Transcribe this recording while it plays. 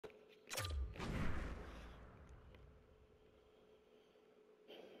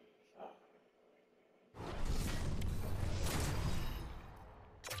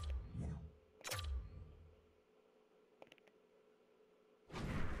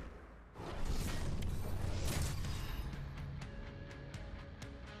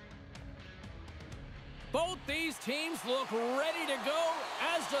Both these teams look ready to go,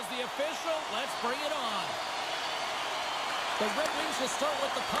 as does the official. Let's bring it on. The Red Wings will start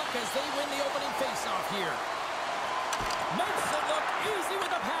with the puck as they win the opening faceoff here. Makes it look easy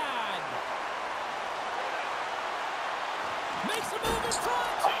with a pad. Makes a move in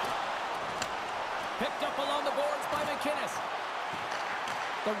front. Picked up along the boards by McInnes.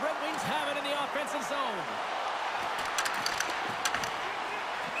 The Red Wings have it in the offensive zone.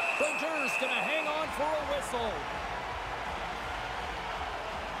 Brodeurs going to hang on for a whistle.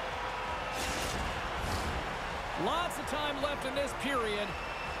 Lots of time left in this period.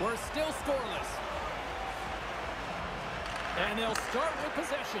 We're still scoreless. And they'll start with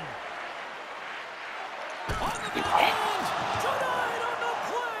possession. On the backhand! Denied on the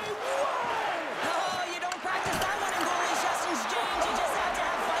play! Whoa! Oh, you don't practice that one in goalie sessions, James. You just have to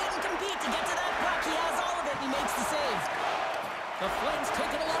have fight and compete to get to that puck. He has all of it, and he makes the save. The Flames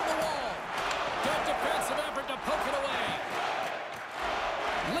take it along the wall. Good defensive effort to poke it away.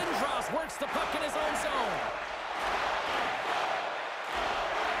 Lindros works the puck in his own zone.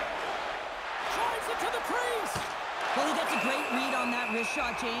 Drives it to the crease. Well, he gets a great read on that wrist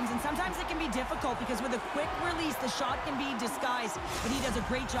shot, James, and sometimes it can be difficult because with a quick release, the shot can be disguised, but he does a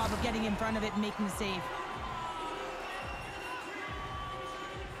great job of getting in front of it and making the save.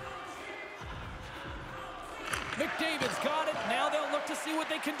 McDavid's got it. Now they'll look to see what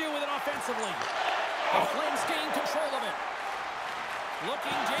they can do with it offensively. The Flames gain control of it.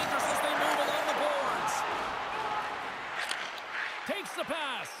 Looking dangerous as they move along the boards. Takes the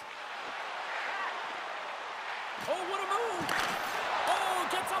pass. Oh, what a move. Oh,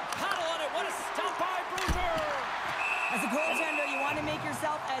 gets a paddle on it. What a stop by Brodeur. As a goaltender, you want to make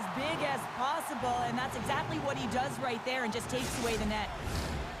yourself as big as possible, and that's exactly what he does right there and just takes away the net.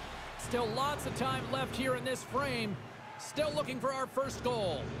 Still lots of time left here in this frame. Still looking for our first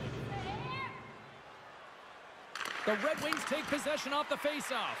goal. The Red Wings take possession off the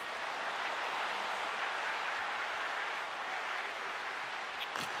faceoff.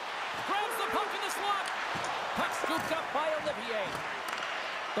 Grabs the puck in the slot. Puck scooped up by Olivier.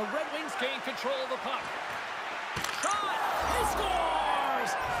 The Red Wings gain control of the puck. Shot! He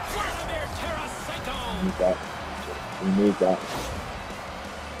scores! Vladimir Tarasenko! We need that.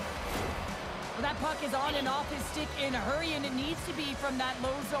 Well, that puck is on and off his stick in a hurry, and it needs to be from that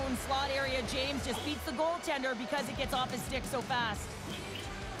low zone slot area. James just beats the goaltender because it gets off his stick so fast.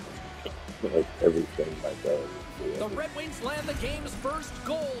 Like everything like that. The Red Wings land the game's first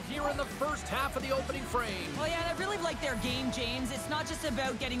goal here in the first half of the opening frame. Well, yeah, and I really like their game, James. It's not just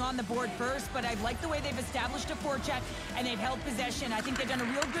about getting on the board first, but I like the way they've established a forecheck and they've held possession. I think they've done a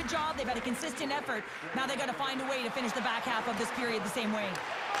real good job. They've had a consistent effort. Now they've got to find a way to finish the back half of this period the same way.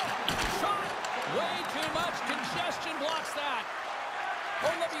 Shot! Way too much congestion blocks that.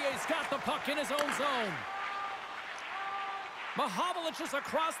 Olivier's got the puck in his own zone. Mahovlich is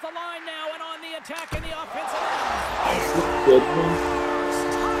across the line now and on the attack in the offensive end. Well,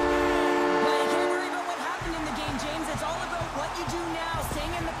 you can't worry about what happened in the game, James. It's all about what you do now,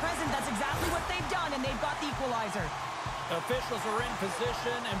 staying in the present. That's exactly what they've done, and they've got the equalizer. Officials are in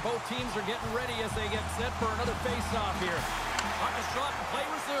position, and both teams are getting ready as they get set for another face-off here. Puck is shot and play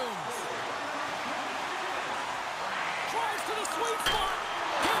resumes. Tries to the sweet spot.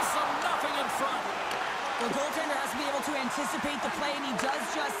 Gives them nothing in front. The goaltender has to be able to anticipate the play, and he does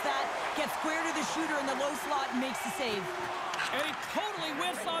just that. Gets square to the shooter in the low slot and makes the save. And he totally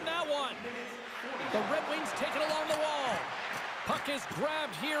whiffs on that one. The Red Wings take it along the wall. Puck is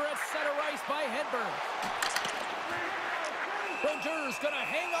grabbed here at center ice by Hedberg. Brodeur's going to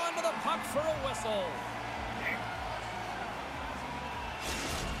hang on to the puck for a whistle.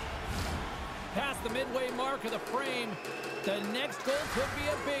 Past the midway mark of the frame, the next goal could be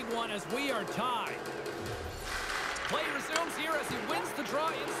a big one as we are tied. Play resumes here as he wins the draw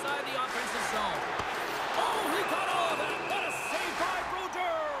inside the offensive zone. Oh, he got all of that. What a save by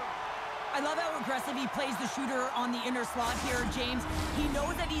Brodeur. I love how aggressive he plays the shooter on the inner slot here, James. He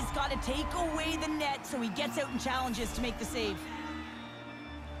knows that he's got to take away the net, so he gets out and challenges to make the save.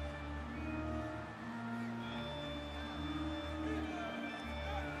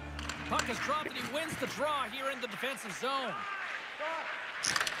 Puck is dropped and he wins the draw here in the defensive zone.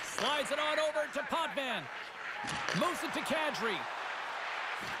 Slides it on over to Potvin. Moves it to Kadri.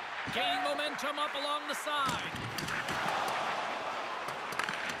 Gaining momentum up along the side.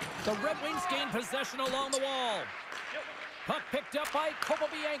 The Red Wings gain possession along the wall. Puck picked up by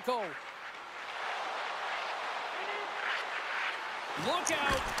Kopobianko. Look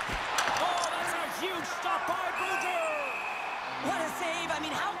out! Oh, that's a huge stop by Brodeur! What a save. I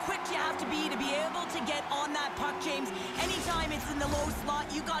mean, how quick do you have to be able to get on that puck, James? Anytime it's in the low slot,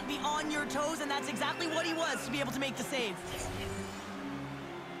 you got to be on your toes, and that's exactly what he was to be able to make the save.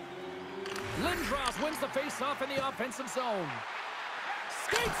 Lindros wins the face-off in the offensive zone.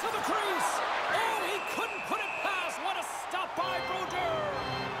 Skates to the crease. Oh, he couldn't put it past. What a stop by Brodeur.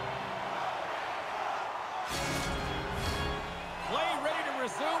 Play ready to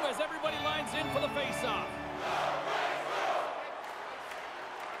resume as everybody lines in for the face-off.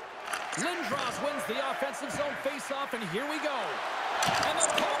 Lindros wins the offensive zone face-off, and here we go. And the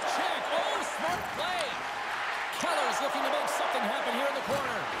poke check. Oh, smart play. Keller's looking to make something happen here in the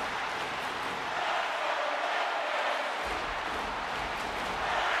corner.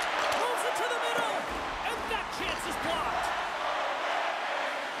 Throws it to the middle, and that chance is blocked.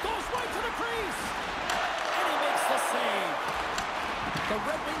 Goes right to the crease, and he makes the save. The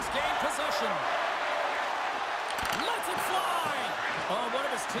Red Wings gain possession. Lets it fly. Oh, one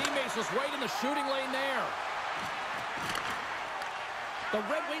of his teammates was right in the shooting lane there. The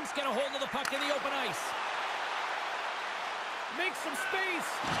Red Wings get a hold of the puck in the open ice. Make some space.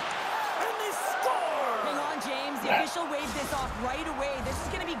 And they score! Hang on, James. The official waved this off right away. This is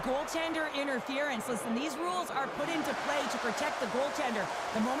going to be goaltender interference. Listen, these rules are put into play to protect the goaltender.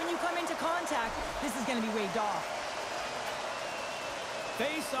 The moment you come into contact, this is going to be waved off.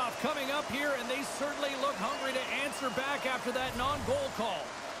 Face-off coming up here, and they certainly look hungry to answer back after that non-goal call.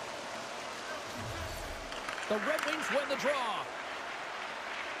 The Red Wings win the draw.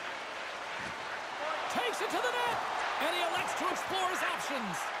 Takes it to the net, and he elects to explore his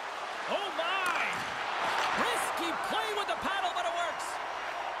options. Oh, my! Risky play with the paddle, but it works.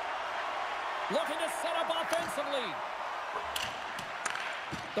 Looking to set up offensively.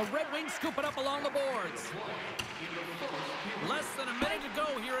 The Red Wings scoop it up along the boards. Less than a minute to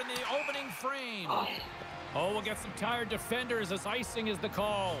go here in the opening frame. Oh, we'll get some tired defenders as icing is the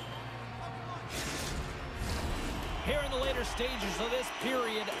call. Here in the later stages of this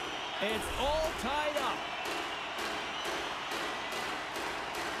period, it's all tied up.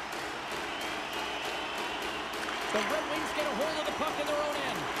 The Red Wings get a hold of the puck in their own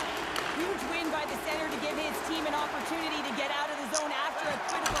end. Huge win by the center to give his team an opportunity to get out of the zone after a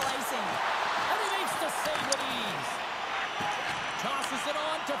critical icing. And he makes the save with ease. Tosses it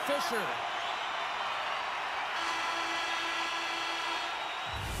on to Fisher.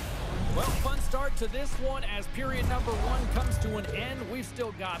 Well, fun start to this one as period number one comes to an end. We've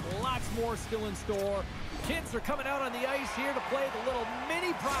still got lots more still in store. Kids are coming out on the ice here to play the little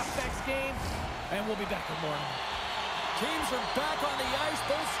mini prospects game, and we'll be back in the morning. Teams are back on the ice,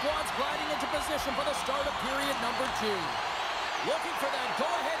 both squads gliding into position for the start of period number two. Looking for that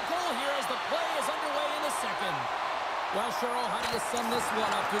go-ahead goal here as the play is underway in the second. Well, Cheryl, how do you sum this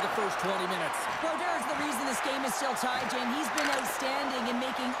one up through the first 20 minutes? Brodeur is the reason this game is still tied, Jane. He's been outstanding in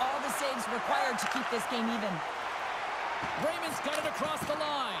making all the saves required to keep this game even. Raymond's got it across the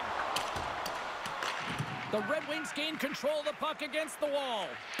line. The Red Wings gain control of the puck against the wall.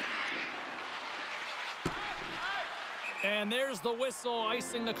 And there's the whistle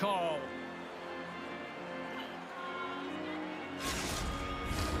icing the call.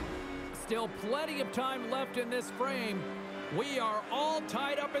 Still plenty of time left in this frame. We are all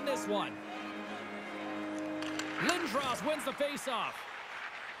tied up in this one. Lindros wins the faceoff.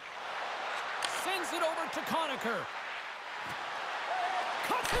 Sends it over to Conacher.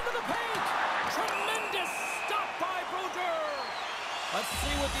 Cuts into the paint. Tremendous stop by Brodeur. Let's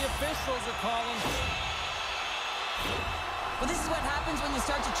see what the officials are calling. Well, this is what happens when you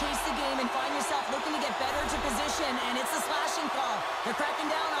start to chase the game and find yourself looking to get better to position, and it's a slashing call. They're cracking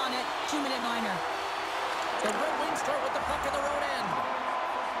down on it. 2-minute minor. The Red Wings start with the puck in their own end.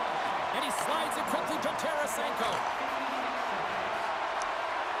 And he slides it quickly to Tarasenko.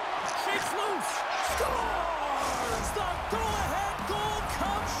 Shakes loose. Scores! The go-ahead goal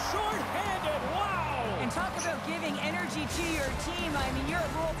comes short-handed. Wow! And talk about giving energy to your team. I mean, you're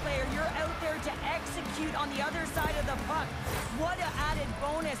a role player. You're out there to execute on the other side of the puck. What an added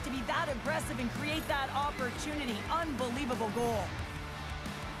bonus to be that aggressive and create that opportunity. Unbelievable goal.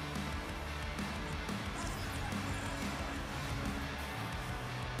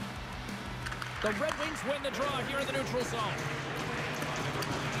 The Red Wings win the draw here in the neutral zone.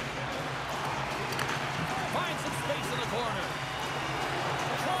 Finds some space in the corner.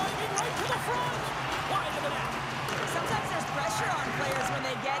 Driving right to the front. Wide of the net. Sometimes there's pressure on players when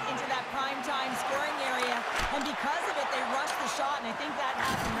they get into that prime-time scoring area, and because of it, they rush the shot, and I think that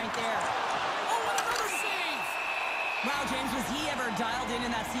happened right there. Oh, and another save! Wow, James, was he ever dialed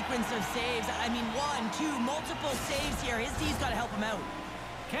in that sequence of saves? I mean, 1, 2, multiple saves here. His D's got to help him out.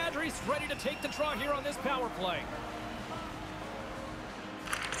 Kadri's ready to take the draw here on this power play.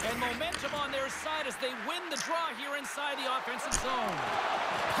 And momentum on their side as they win the draw here inside the offensive zone.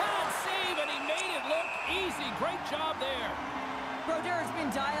 Pad save, and he made it look easy. Great job there. Brodeur's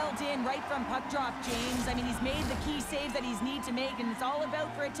been dialed in right from puck drop, James. I mean, he's made the key saves that he's need to make, and it's all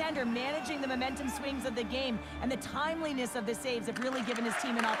about, for a tender, managing the momentum swings of the game, and the timeliness of the saves have really given his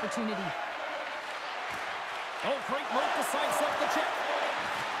team an opportunity. Oh, great move to sidestep the check.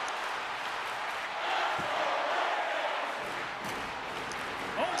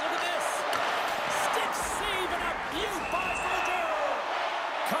 Oh, look at this. Stick save and a beaut by Brodeur.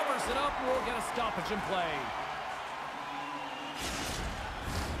 Covers it up, and we'll get a stoppage in play.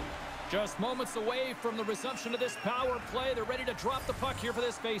 Just moments away from the resumption of this power play. They're ready to drop the puck here for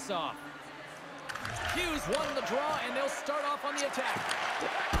this faceoff. Hughes won the draw, and they'll start off on the attack.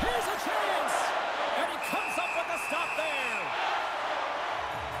 Here's a chance! And he comes up with a stop there.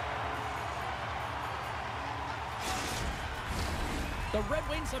 The Red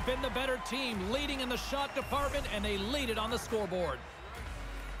Wings have been the better team, leading in the shot department, and they lead it on the scoreboard.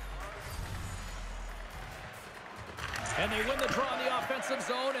 And they win the draw in the offensive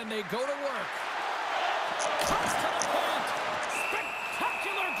zone, and they go to work. Toss to the point.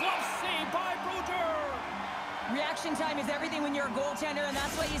 Spectacular glove save by Brodeur. Reaction time is everything when you're a goaltender, and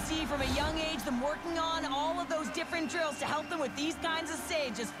that's what you see from a young age, them working on all of those different drills to help them with these kinds of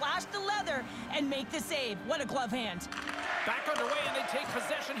saves. Just flash the leather and make the save. What a glove hand. Back underway, and they take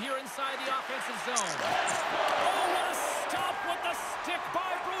possession here inside the offensive zone. Oh, what a stop with the stick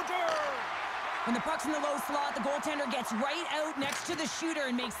by Brodeur. When the puck's in the low slot, the goaltender gets right out next to the shooter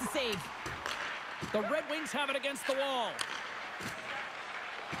and makes the save. The Red Wings have it against the wall.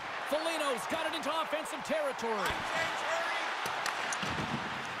 Foligno's got it into offensive territory.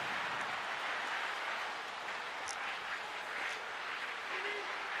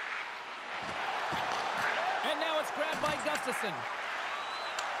 And now it's grabbed by Gustafsson.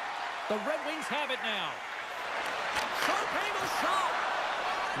 The Red Wings have it now. Sharp angle shot.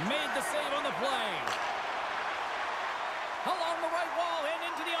 Made the save on the play. Along the right wall and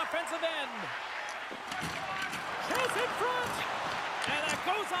into the offensive end. Chase in front. And that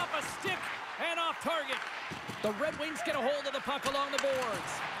goes off a stick and off target. The Red Wings get a hold of the puck along the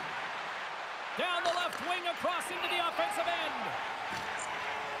boards. Down the left wing across into the offensive end.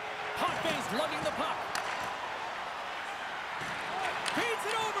 Hotface lugging the puck. Feeds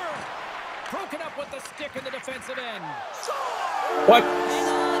it over. Broken up with the stick in the defensive end. What?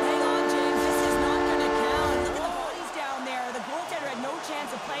 Hang on, James. This is not going to count. Look at the bodies down there. The goaltender had no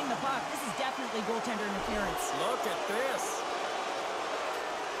chance of playing the puck. This is definitely goaltender interference. Look at this.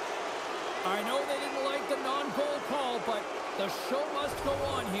 I know they didn't like the non-goal call, but the show must go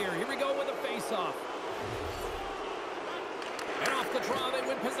on here. Here we go with a face-off. And off the draw, they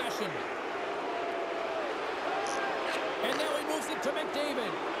win possession. And now he moves it to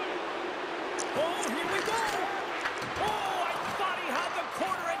McDavid. Oh, here we go. Oh, I thought he had the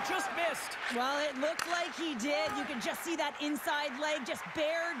corner and just missed. Well, it looked like he did. You can just see that inside leg just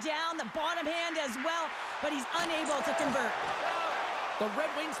bear down, the bottom hand as well, but he's unable to convert. The Red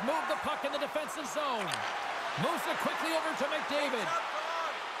Wings move the puck in the defensive zone. Moves it quickly over to McDavid.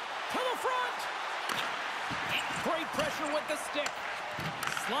 To the front. Great pressure with the stick.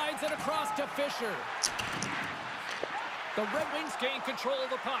 Slides it across to Fisher. The Red Wings gain control of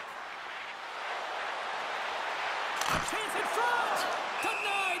the puck. A chance in front!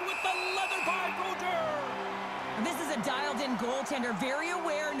 Denied with the leather by Brodeur! This is a dialed-in goaltender, very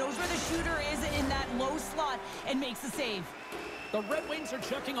aware, knows where the shooter is in that low slot, and makes the save. The Red Wings are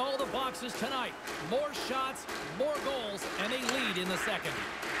checking all the boxes tonight. More shots, more goals, and they lead in the second.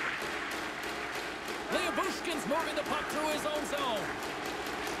 Bushkin's moving the puck through his own zone.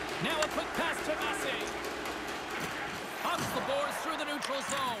 Now a quick pass to Massey. Hugs the boards through the neutral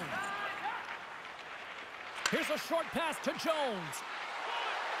zone. Here's a short pass to Jones.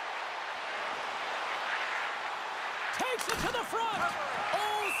 Takes it to the front.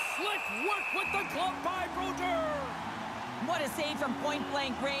 Oh, slick work with the glove by Brodeur. What a save from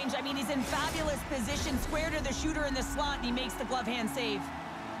point-blank range. I mean, he's in fabulous position, square to the shooter in the slot, and he makes the glove hand save.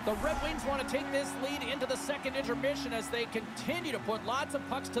 The Red Wings want to take this lead into the second intermission as they continue to put lots of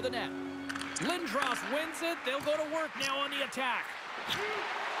pucks to the net. Lindros wins it. They'll go to work now on the attack.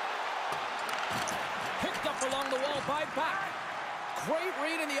 Picked up along the wall by Back. Great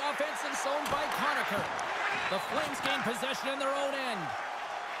read in the offensive zone by Conacher. The Flames gain possession in their own end.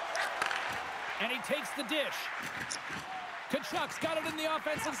 And he takes the dish. Kachuk's got it in the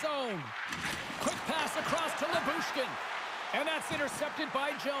offensive zone. Quick pass across to Lyubushkin. And that's intercepted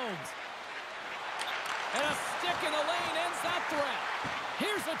by Jones. And a stick in the lane ends that threat.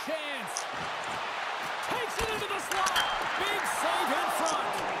 Here's a chance. Takes it into the slot. Big save in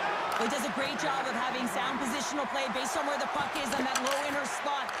front. Well, he does a great job of having sound positional play based on where the puck is on that low inner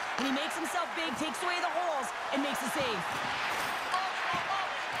spot. And he makes himself big, takes away the holes, and makes a save.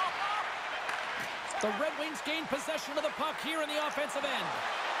 The Red Wings gain possession of the puck here in the offensive end.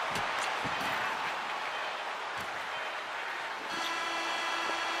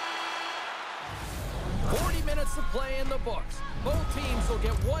 Minutes of play in the books. Both teams will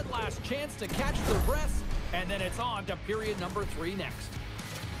get one last chance to catch their breaths, and then it's on to period number 3 next.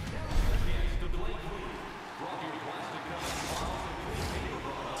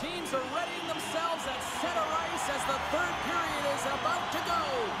 Teams are readying themselves at center ice as the third period is about to go.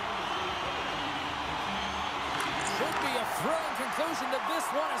 Should be a thrilling conclusion to this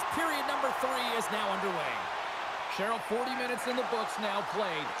one as period number 3 is now underway. Cheryl, 40 minutes in the books now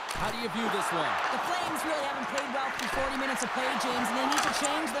played. How do you view this one? The Flames really haven't played well through 40 minutes of play, James, and they need to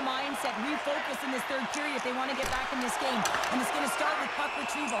change the mindset, refocus in this third period if they want to get back in this game. And it's going to start with puck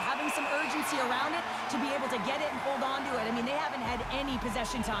retrieval, having some urgency around it to be able to get it and hold on to it. I mean, they haven't had any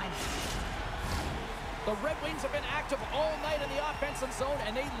possession time. The Red Wings have been active all night in the offensive zone,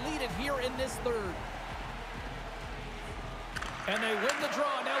 and they lead it here in this third. And they win the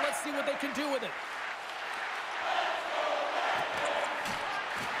draw. Now let's see what they can do with it.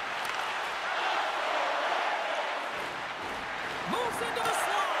 Moves into the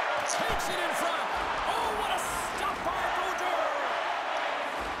slot. Takes it in front. Oh, what a stop by Bouder.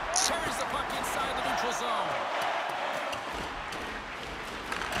 Carries the puck inside the neutral zone.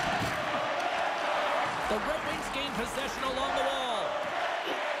 The Red Wings gain possession along the wall.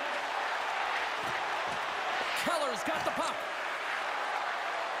 Keller's got the puck.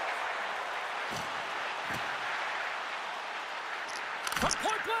 From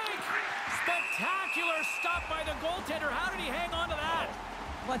point blank. Spectacular stop by the goaltender. How did he hang on to that?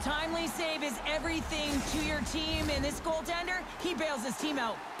 Well, timely save is everything to your team, and this goaltender, he bails his team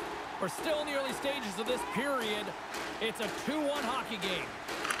out. We're still in the early stages of this period. It's a 2-1 hockey game.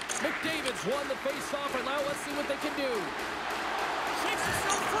 McDavid's won the face-off, and now let's see what they can do. Shakes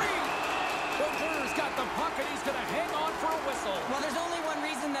himself free. Bouder's got the puck, and he's going to hang on for a whistle. Well, there's only one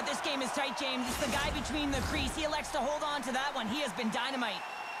reason that this game is tight, James. It's the guy between the crease. He elects to hold on to that one. He has been dynamite.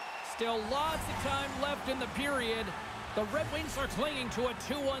 Still lots of time left in the period. The Red Wings are clinging to a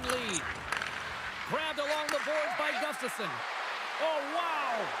 2-1 lead. Grabbed along the boards by Gustafsson. Oh,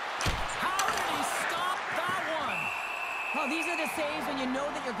 wow! How did he stop that one? Well, these are the saves when you know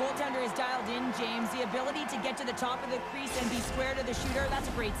that your goaltender is dialed in, James. The ability to get to the top of the crease and be square to the shooter, that's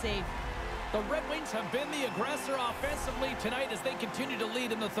a great save. The Red Wings have been the aggressor offensively tonight as they continue to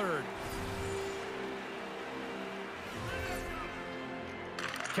lead in the third.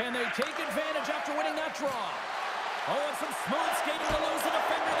 Can they take advantage after winning that draw? Oh, and some smooth skating to lose the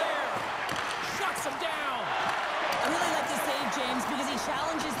defender there. Shuts him down. I really like this save, James, because he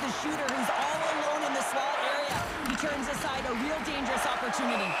challenges the shooter who's all alone in the slot area. He turns aside a real dangerous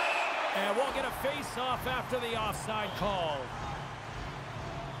opportunity. And we'll get a face-off after the offside call.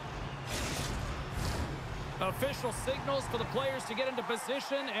 Official signals for the players to get into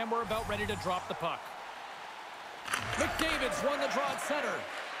position, and we're about ready to drop the puck. McDavid's won the draw at center.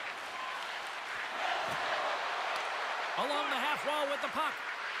 Along the half wall with the puck.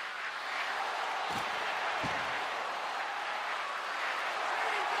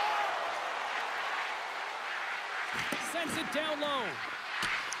 Sends it down low.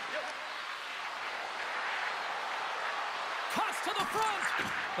 Cuts to the front.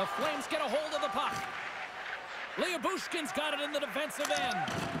 The Flames get a hold of the puck. Bushkin's got it in the defensive end.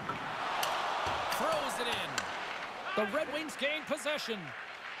 Throws it in. The Red Wings gain possession.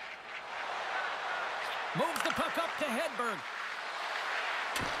 Moves the puck up to Hedberg.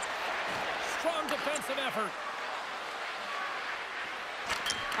 Strong defensive effort.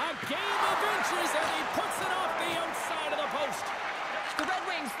 A game of inches, and he puts it off the outside of the post. The Red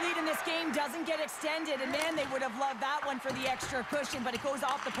Wings lead in this game doesn't get extended, and man, they would have loved that one for the extra cushion, but it goes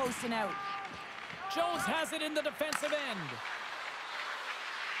off the post and out. Jones has it in the defensive end.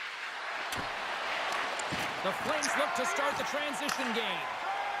 The Flames look to start the transition game.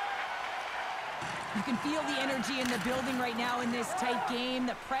 You can feel the energy in the building right now in this tight game.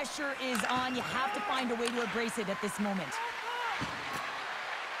 The pressure is on. You have to find a way to embrace it at this moment.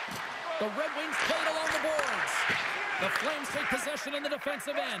 The Red Wings played along the boards. The Flames take possession in the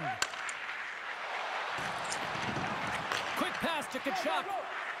defensive end. Quick pass to Kachuk.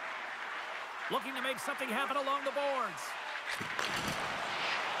 Looking to make something happen along the boards.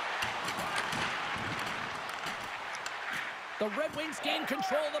 The Red Wings gain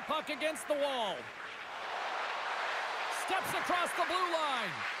control of the puck against the wall. Steps across the blue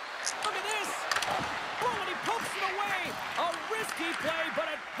line. Look at this. Oh, and he pokes it away. A risky play, but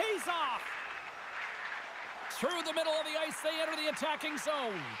it pays face-off. Through the middle of the ice, they enter the attacking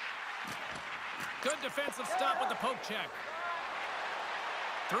zone. Good defensive stop with the poke check.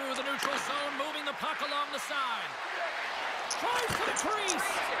 Through the neutral zone, moving the puck along the side. Tries to the crease.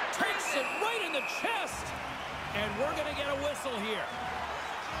 Takes it right in the chest. And we're going to get a whistle here.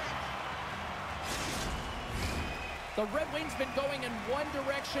 The Red Wings been going in one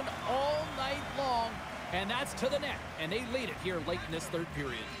direction all night long, and that's to the net. And they lead it here late in this third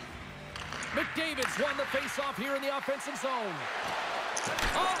period. McDavid's won the faceoff here in the offensive zone.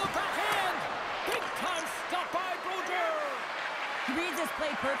 On the backhand! Big time stop by Brodeur! He reads this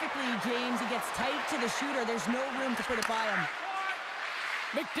play perfectly, James. He gets tight to the shooter. There's no room to put it by him.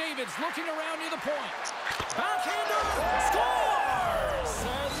 McDavid's looking around near the point. Backhander scores!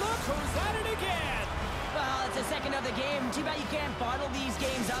 And look who's at it again! Well, it's the second of the game. Too bad you can't bottle these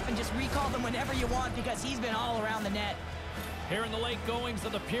games up and just recall them whenever you want because he's been all around the net. Here in the late goings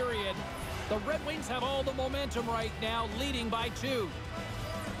of the period, the Red Wings have all the momentum right now, leading by 2.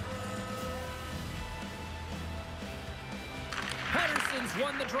 Patterson's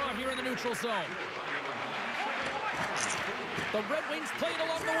won the draw here in the neutral zone. The Red Wings played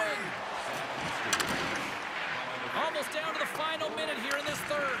along the wing. Almost down to the final minute here in this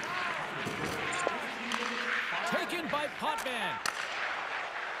third. Taken by Potvin.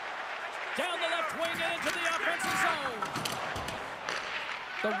 Down the left wing and into the offensive zone.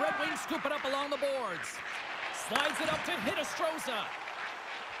 The Red Wings scoop it up along the boards. Slides it up to Hinostroza.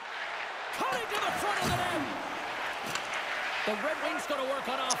 Cutting to the front of the net. The Red Wings going to work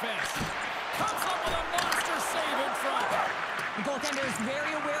on offense. Comes up with a monster save in front. The goaltender is very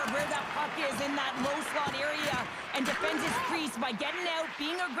aware of where that puck is in that low slot area and defends his crease by getting out,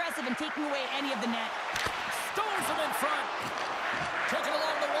 being aggressive, and taking away any of the net. Stones him in front. Taken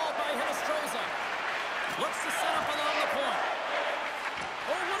along the wall by Hinostroza. Looks to set up along the point.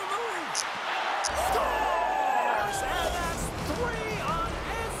 Oh, what a move! Scores! And that's 3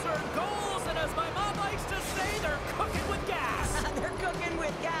 unanswered goals. And as my mom likes to say, they're cooking with gas. They're cooking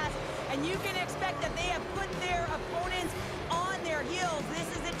with gas. And you can expect that they have put their opponents on their heels. This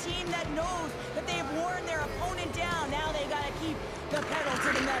is a team that knows that they've worn their opponent down. Now they've got to keep the pedal to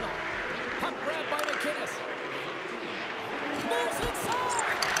the metal. Puck grabbed by McKinnis. Moves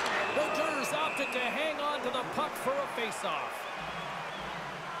inside! Roger's opted to hang on to the puck for a faceoff.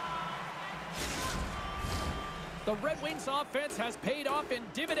 The Red Wings offense has paid off in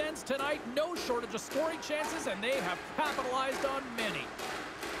dividends tonight. No shortage of scoring chances, and they have capitalized on many.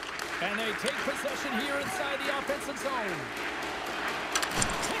 And they take possession here inside the offensive zone.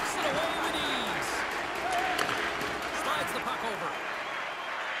 Takes it away with ease. Slides the puck over.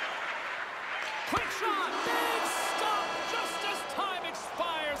 Quick shot! Big stop just as time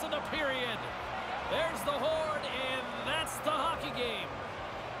expires in the period. There's the horn, and that's the hockey game.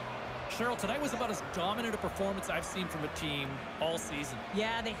 Cheryl, tonight was about as dominant a performance I've seen from a team all season.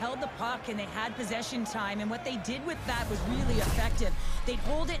 Yeah, they held the puck and they had possession time, and what they did with that was really effective. They'd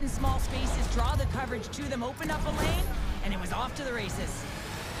hold it in small spaces, draw the coverage to them, open up a lane, and it was off to the races.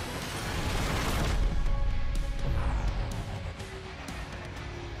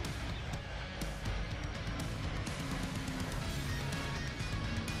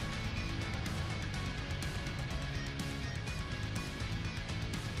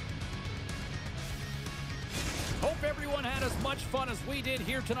 Hope everyone had as much fun as we did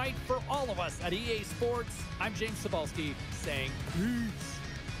here tonight. For all of us at EA Sports, I'm James Cebulski saying peace.